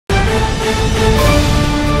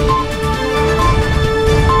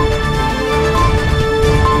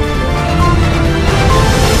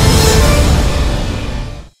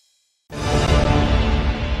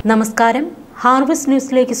നമസ്കാരം, ഹാർവസ്റ്റ്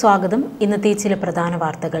ന്യൂസിലേക്ക് സ്വാഗതം. ഇന്നത്തെ ചില പ്രധാന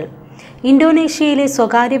വാർത്തകൾ. ഇന്തോനേഷ്യയിലെ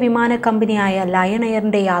സ്വകാര്യ വിമാന കമ്പനിയായ ലയൺ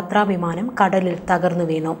എയറിന്റെ യാത്രാ വിമാനം കടലിൽ തകർന്നു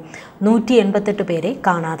വീണു. 188 പേരെ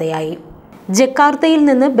കാണാതെയായി. ജക്കാർത്തയിൽ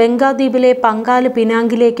നിന്ന് ബംഗാദ്വീപിലെ പങ്കാല്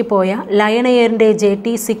പിനാങ്ങിലേക്ക് പോയ ലയൺ എയറിന്റെ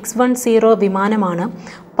JT610 വിമാനമാണ്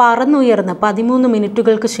പറന്നുയർന്ന് 13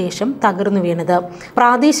 മിനിറ്റുകൾക്ക് ശേഷം തകർന്നു വീണത്.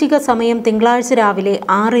 പ്രാദേശിക സമയം തിങ്കളാഴ്ച രാവിലെ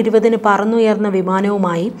 6:20 പറന്നുയർന്ന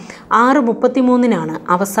വിമാനവുമായി 6:33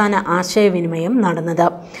 അവസാന ആശയവിനിമയം നടന്നത്.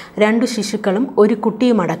 2 ശിശുക്കളും 1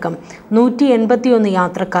 കുട്ടിയുമടക്കം 181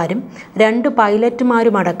 യാത്രക്കാരും 2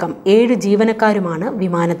 പൈലറ്റുമാരുമടക്കം 7 ജീവനക്കാരുമാണ്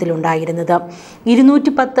വിമാനത്തിലുണ്ടായിരുന്നത്.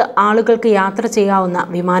 210 ആളുകൾക്ക് യാത്ര ചെയ്യാവുന്ന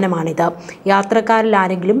വിമാനമാണിത്. യാത്രക്കാരിൽ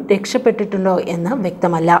ആരെങ്കിലും രക്ഷപ്പെട്ടിട്ടുണ്ടോ എന്ന്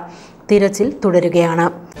വ്യക്തമല്ല. തിരച്ചിൽ തുടരുകയാണ്.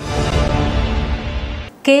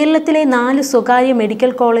 കേരളത്തിലെ 4 സ്വകാര്യ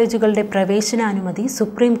മെഡിക്കൽ കോളേജുകളുടെ പ്രവേശനാനുമതി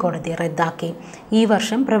സുപ്രീം കോടതി റദ്ദാക്കി. ഈ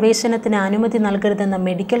വർഷം പ്രവേശനത്തിന് അനുമതി നൽകരുതെന്ന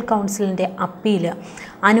മെഡിക്കൽ കൗൺസിലിന്റെ അപ്പീല്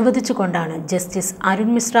അനുവദിച്ചുകൊണ്ടാണ് ജസ്റ്റിസ് അരുൺ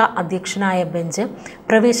മിശ്ര അധ്യക്ഷനായ ബെഞ്ച്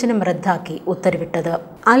പ്രവേശനം റദ്ദാക്കി ഉത്തരവിട്ടത്.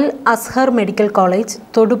 അൽ Azhar medical college,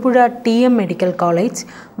 Thodupuzha TM medical college,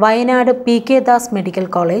 Wayanad PK Das medical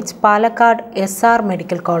college, Palakkad SR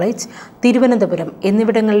medical college, Thiruvananthapuram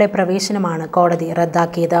എന്നിവിടങ്ങളിലെ പ്രവേശനമാണ് കോടതി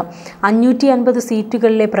റദ്ദാക്കിയത്. 550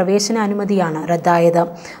 സീറ്റുകളിലെ പ്രവേശനാനുമതിയാണ് റദ്ദായത്.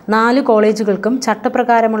 4 കോളേജുകൾക്കും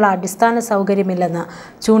ചട്ടപ്രകാരമുള്ള അടിസ്ഥാന സൗകര്യമില്ലെന്ന്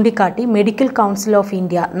ചൂണ്ടിക്കാട്ടി മെഡിക്കൽ കൗൺസിൽ ഓഫ്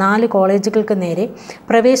ഇന്ത്യ 4 കോളേജുകൾക്ക് നേരെ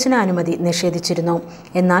പ്രവേശനാനുമതി നിഷേധിച്ചിരുന്നു.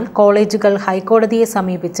 എന്നാൽ കോളേജുകൾ ഹൈക്കോടതിയെ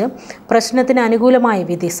സമീപിച്ച് പ്രശ്നത്തിന് അനുകൂലമായ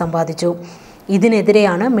വിധി സമ്പാദിച്ചു.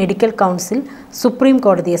 ഇതിനെതിരെയാണ് മെഡിക്കൽ കൗൺസിൽ സുപ്രീം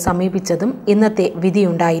കോടതിയെ സമീപിച്ചതും ഇന്നത്തെ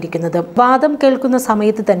വിധിയുണ്ടായിരിക്കുന്നത്. വാദം കേൾക്കുന്ന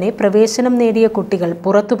സമയത്ത് തന്നെ പ്രവേശനം നേടിയ കുട്ടികൾ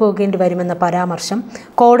പുറത്തു പോകേണ്ടി വരുമെന്ന പരാമർശം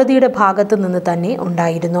കോടതിയുടെ ഭാഗത്തു നിന്ന് തന്നെ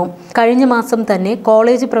ഉണ്ടായിരുന്നു. കഴിഞ്ഞ മാസം തന്നെ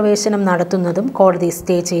കോളേജ് പ്രവേശനം നടത്തുന്നതും കോടതി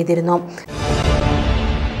സ്റ്റേ ചെയ്തിരുന്നു.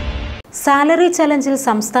 സാലറി ചലഞ്ചിൽ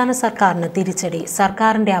സംസ്ഥാന സർക്കാരിന് തിരിച്ചടി.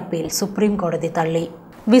 സർക്കാരിന്റെ അപ്പീൽ സുപ്രീം കോടതി തള്ളി.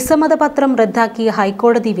 വിസമ്മതപത്രം റദ്ദാക്കിയ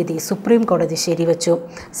ഹൈക്കോടതി വിധി സുപ്രീം കോടതി ശരിവച്ചു.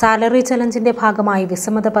 സാലറി ചലഞ്ചിന്റെ ഭാഗമായി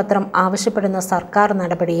വിസമ്മതപത്രം ആവശ്യപ്പെടുന്ന സർക്കാർ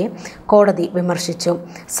നടപടിയെ കോടതി വിമർശിച്ചു.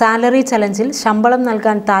 സാലറി ചലഞ്ചിൽ ശമ്പളം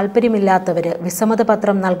നൽകാൻ താൽപ്പര്യമില്ലാത്തവര്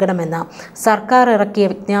വിസമ്മതപത്രം നൽകണമെന്ന സർക്കാർ ഇറക്കിയ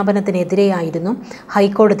വിജ്ഞാപനത്തിനെതിരെയായിരുന്നു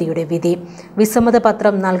ഹൈക്കോടതിയുടെ വിധി.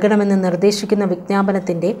 വിസമ്മതപത്രം നൽകണമെന്ന് നിർദ്ദേശിക്കുന്ന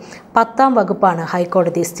വിജ്ഞാപനത്തിന്റെ 10ാം വകുപ്പാണ്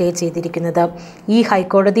ഹൈക്കോടതി സ്റ്റേ ചെയ്തിരിക്കുന്നത്. ഈ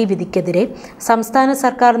ഹൈക്കോടതി വിധിക്കെതിരെ സംസ്ഥാന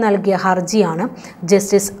സർക്കാർ നൽകിയ ഹർജിയാണ് ജസ്റ്റിസ്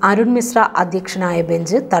അരുൺ മിശ്ര അധ്യക്ഷനായ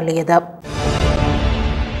ബെഞ്ച് തള്ളിയത്.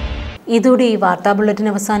 ഇതോടെ ഈ വാർത്താ ബുള്ളറ്റിൻ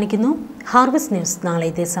അവസാനിക്കുന്നു. ഹാർവസ്റ്റ് ന്യൂസ് നാളെ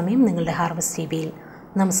ഇതേ സമയം നിങ്ങളുടെ ഹാർവസ്റ്റ് TVയിൽ.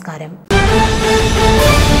 നമസ്കാരം.